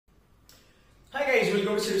Hi guys,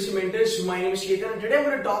 welcome to SPJAIN Mentors. My name is Ketan and today I'm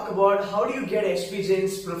going to talk about how do you get SP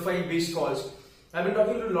JAIN's profile based calls. I've been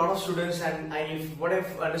talking to a lot of students and what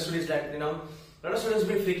I've understood is that, a lot of students have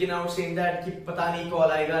been freaking out saying that ki pata nahi call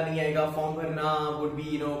aayega, nahi aayega, form bharna would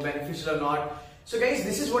be, beneficial or not. So guys,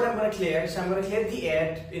 this is what I'm going to clear. So I'm going to clear the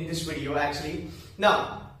air in this video actually.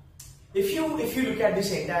 Now, if you look at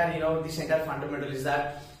this entire, this entire fundamental is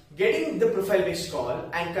that getting the profile based call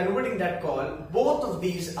and converting that call, both of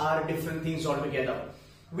these are different things altogether.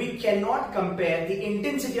 We cannot compare the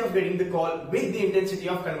intensity of getting the call with the intensity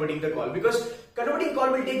of converting the call, because converting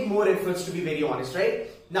call will take more efforts, to be very honest, right?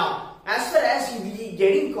 Now, as far as the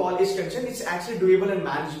getting call is concerned, it's actually doable and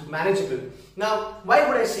manageable. Now, why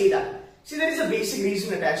would I say that? See, there is a basic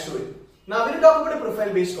reason attached to it. Now, when you talk about a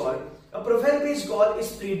profile based call, a profile based call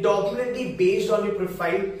is predominantly based on your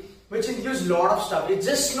profile, which includes a lot of stuff. It's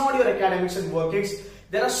just not your academics and work ethics.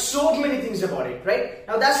 There are so many things about it, right?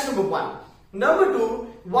 Now that's number one. Number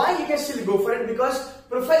two, why you can still go for it? Because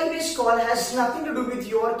profile based call has nothing to do with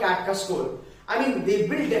your CAT score. I mean, they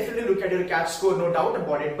will definitely look at your CAT score, no doubt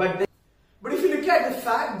about it. But if you look at the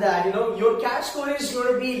fact that, your CAT score is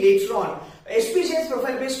going to be later on, SPJAIN's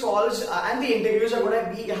profile based calls and the interviews are going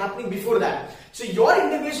to be happening before that. So your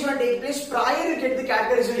interview is going to take place prior to get the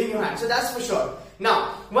CAT result in your hand. So that's for sure.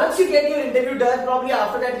 Now, once you get your interview done, probably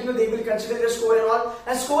after that, they will consider the score and all.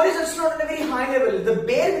 And score is also not at a very high level. The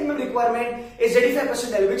bare minimum requirement is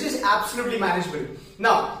 85% level, which is absolutely manageable.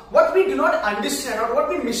 Now, what we do not understand or what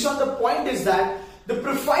we miss on the point is that the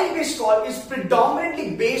profile based call is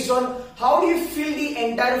predominantly based on how do you fill the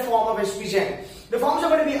entire form of SPJAIN. The forms are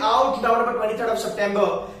going to be out around about 23rd of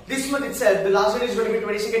September. This month itself, the last one is going to be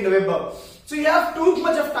 22nd November. So you have too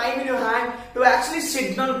much of time in your hand to actually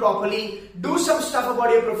sit down properly, do some stuff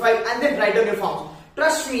about your profile and then write down your forms.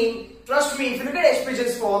 Trust me, if you look at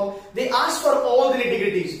SPJAIN's form, they ask for all the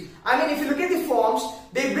nitty-gritties. I mean, if you look at the forms,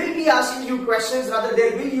 they will be asking you questions, rather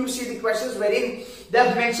there will you see the questions wherein they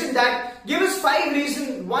have mentioned that give us 5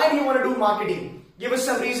 reasons why do you want to do marketing. Give us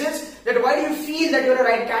some reasons that why do you feel that you are a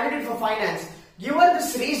right candidate for finance. Give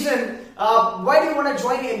us this reason, why do you want to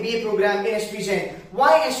join the MBA program in SPJAIN?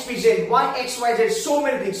 Why SPJAIN? Why XYZ? So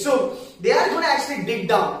many things. So they are going to actually dig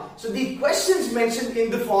down. So the questions mentioned in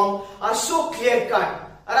the form are so clear cut.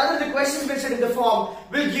 Rather, the questions mentioned in the form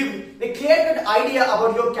will give a clear cut idea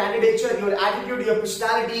about your candidature, your attitude, your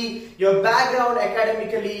personality, your background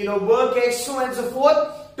academically, work ethics, so on and so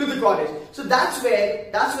forth, to the college. So that's where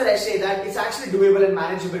I say that it's actually doable and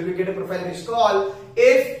manageable to get a profile based call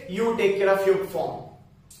if you take care of your form.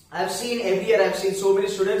 I've seen every year, I've seen so many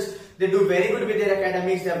students, they do very good with their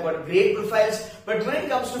academics, they've got great profiles, but when it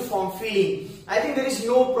comes to form filling, I think there is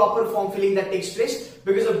no proper form filling that takes place,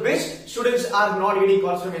 because of which students are not getting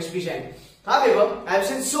calls from SPJAIN. However, I've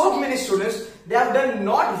seen so many students, they have done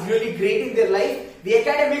not really great in their life. The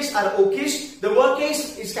academics are okayish, the work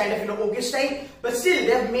case is kind of okayish type, but still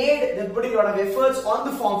they're putting a lot of efforts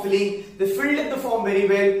on the form filling, they filled in the form very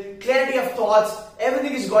well, clarity of thoughts,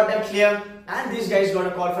 everything is got them clear, and these guys got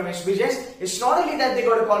a call from SPJAIN. It's not only that they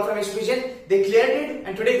got a call from SPJAIN, they cleared it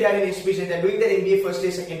and today they are in SPJAIN, they're doing their MBA first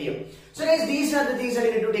year, second year. So guys, these are the things that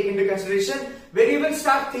you need to take into consideration where you will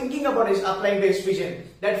start thinking about is applying to SPJAIN.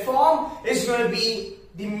 That form is going to be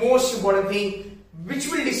the most important thing,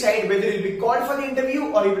 which will decide whether you will be called for the interview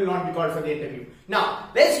or you will not be called for the interview. Now,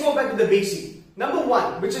 let's go back to the basic. Number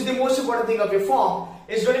one, which is the most important thing of your form,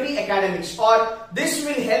 is going to be academics, or this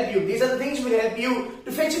will help you. These are the things will help you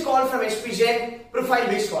to fetch a call from SPJAIN profile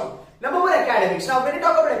based call. Number one, academics. Now, when you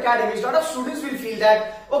talk about academics, a lot of students will feel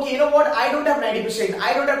that, okay, you know what, I don't have 90%,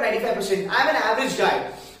 I don't have 95%, I'm an average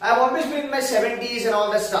guy. I've always been in my 70s and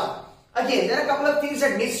all that stuff. Again, there are a couple of things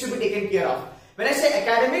that needs to be taken care of. When I say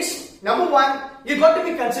academics, number one, you've got to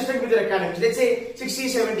be consistent with your academics. Let's say 60,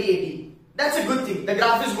 70, 80. That's a good thing. The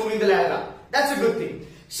graph is moving the ladder up. That's a good thing.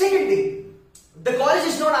 Second thing, the college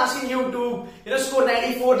is not asking you to score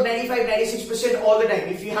 94, 95, 96% all the time.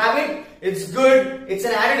 If you have it, it's good. It's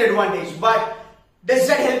an added advantage. But does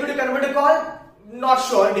that help you to convert a call? Not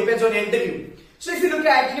sure. It depends on the interview. So if you look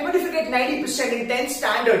at, even if you get 90% in 10th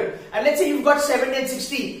standard, and let's say you've got 70 and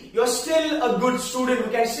 60, you're still a good student who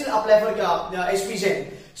can still apply for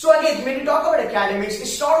SPJAIN. So again, when you talk about academics,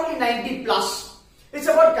 it's not only 90 plus. It's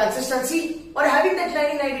about consistency or having that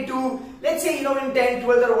 90-92, let's say, in 10th,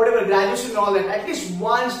 12th or whatever, graduation and all that. At least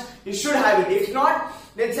once you should have it. If not,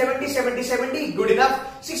 then 70, good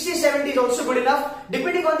enough. 60, 70 is also good enough,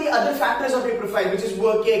 depending on the other factors of your profile, which is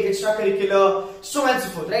work, extracurricular, so on and so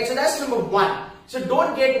forth, right? So that's number one. So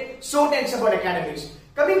don't get so tense about academics.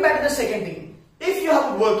 Coming back to the second thing, if you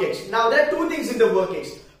have a work ex, now there are two things in the work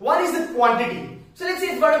ex. One is the quantity. So let's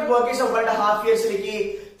say you've got a work ex of 1.5 years,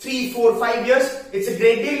 3, 4, 5 years, it's a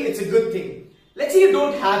great deal, it's a good thing. Let's say you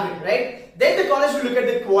don't have it, right? Then the college will look at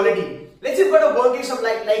the quality. Let's say you've got a work ex of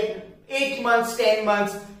like 8 months, 10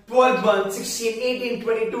 months, 12 months, 16, 18,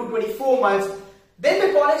 22, 24 months. Then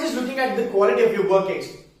the college is looking at the quality of your work ex.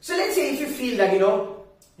 So let's say if you feel that,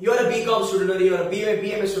 you're a BCom student or you're a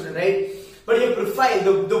BMS student, right? But your profile,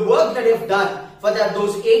 the work that you've done for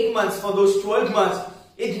those 8 months, for those 12 months,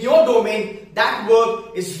 in your domain, that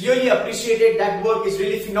work is really appreciated, that work is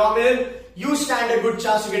really phenomenal. You stand a good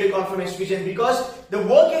chance to get a call from SPJAIN because the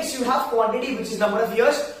work ex, you have quantity, which is number of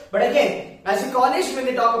years. But again, as a college, when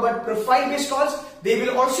they talk about profile-based calls, they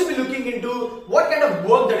will also be looking into what kind of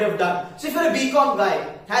work that you have done. So if you're a BCom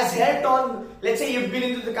guy, has helped on, let's say you've been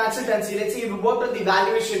into the consultancy, let's say you've worked on the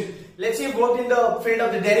valuation, let's say you've worked in the field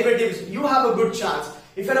of the derivatives, you have a good chance.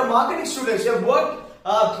 If you're a marketing student, you have worked,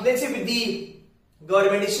 let's say with the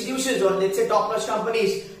government institutions or let's say top-notch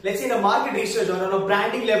companies, let's say in a market research or on a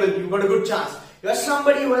branding level, you've got a good chance. You are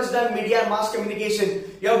somebody who has done media and mass communication.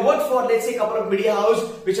 You have worked for, let's say, a couple of media houses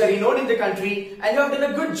which are renowned in the country and you have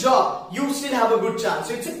done a good job. You still have a good chance.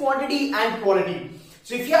 So it's a quantity and quality.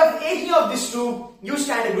 So if you have any of these two, you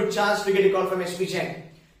stand a good chance to get a call from SPJAIN.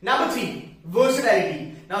 Number 3,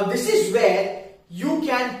 versatility. Now this is where you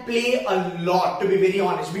can play a lot, to be very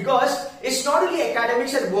honest, because it's not only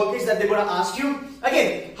academics and work ex that they're going to ask you.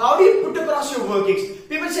 Again, how do you put across your work ex?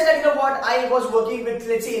 People say that, I was working with,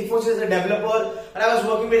 let's say, Infosys as a developer, and I was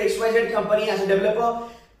working with XYZ company as a developer.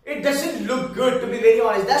 It doesn't look good, to be very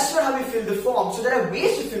honest. That's not how we fill the form. So there are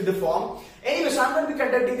ways to fill the form. Anyway, so I'm going to be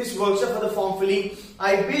conducting this workshop for the form filling.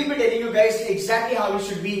 I will be telling you guys exactly how you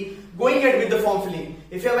should be going ahead with the form filling.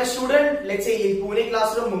 If you're a student, let's say in Pune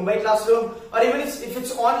classroom, Mumbai classroom, or even if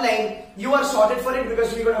it's online, you are sorted for it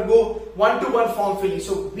because we're going to go one-to-one form filling.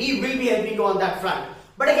 So we will be helping you on that front.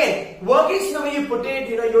 But again, work ex, when you put it,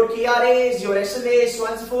 your KRAs, your SLAs, so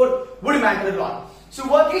on and so forth, would matter a lot.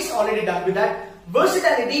 So work ex already done with that.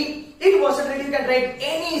 Versatility, in versatility you can write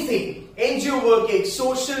anything. NGO work ex,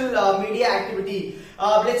 social media activity,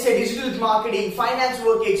 let's say digital marketing, finance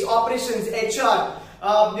work ex, operations, HR.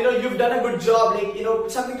 You've done a good job,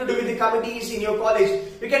 something to do with the committees in your college.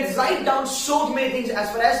 You can write down so many things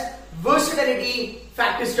as far as versatility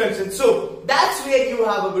fact is concerned. So that's where you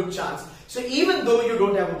have a good chance. So even though you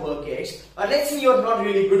don't have a work ex, or let's say you're not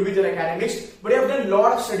really good with your academics, but you have done a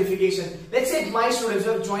lot of certification. Let's say my students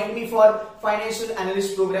have joined me for financial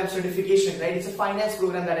analyst program certification, right? It's a finance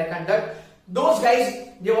program that I conduct. Those guys,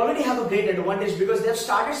 they already have a great advantage because they have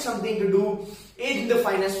started something to do in the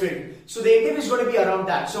finance field. So the interview is going to be around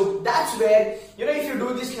that. So that's where, if you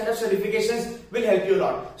do these kind of certifications, will help you a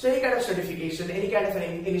lot. So any kind of certification, any kind of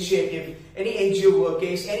an initiative, any NGO work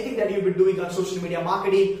case, anything that you've been doing on social media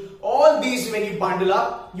marketing, all these when you bundle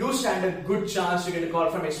up, you stand a good chance to get a call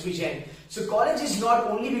from SPJAIN. So college is not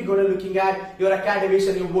only going to looking at your academics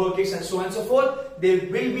and your work ex and so on and so forth. They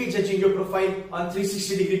will be judging your profile on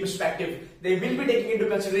 360-degree perspective. They will be taking into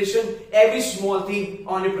consideration every small thing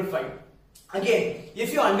on your profile. Again,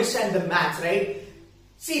 if you understand the maths, right?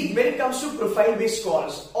 See, when it comes to profile-based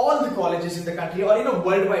calls, all the colleges in the country or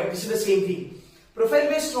worldwide, this is the same thing.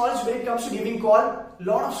 Profile-based calls, when it comes to giving call,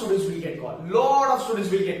 lot of students will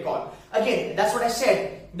get called. Again, that's what I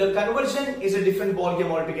said. The conversion is a different ball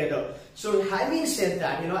game altogether. So having said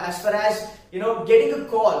that, as far as getting a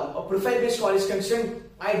call, a profile-based call is concerned,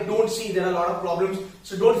 I don't see there are a lot of problems.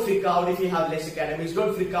 So don't freak out if you have less academics.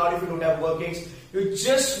 Don't freak out if you don't have work ex. You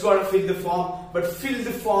just gotta fill the form, but fill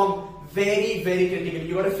the form very, very critically.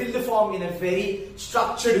 You gotta fill the form in a very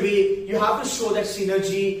structured way. You have to show that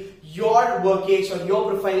synergy, your work ex or your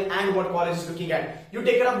profile and what college is looking at. You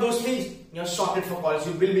take care of those things, you're sorted for college.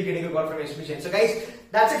 You will be getting a call from SPJAIN. So guys,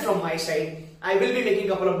 that's it from my side. I will be making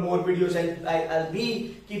a couple of more videos. I'll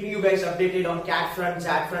be keeping you guys updated on CAT front,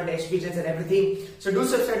 ZAT front, SPJAINs and everything. So do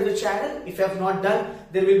subscribe to the channel. If you have not done,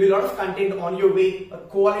 there will be a lot of content on your way, a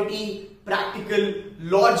quality, practical,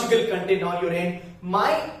 logical content on your end.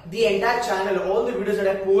 The entire channel, all the videos that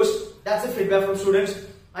I post, that's the feedback from students.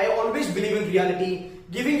 I always believe in reality,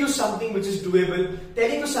 giving you something which is doable,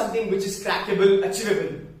 telling you something which is crackable,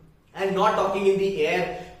 achievable, and not talking in the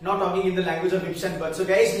air, not talking in the language of ifs and buts. So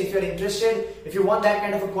guys, if you're interested, if you want that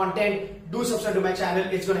kind of a content, do subscribe to my channel.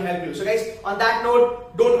 It's going to help you. So guys, on that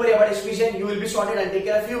note, don't worry about SPJAIN. You will be sorted. I'll take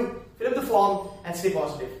care of you. Fill up the form and stay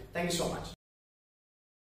positive. Thank you so much.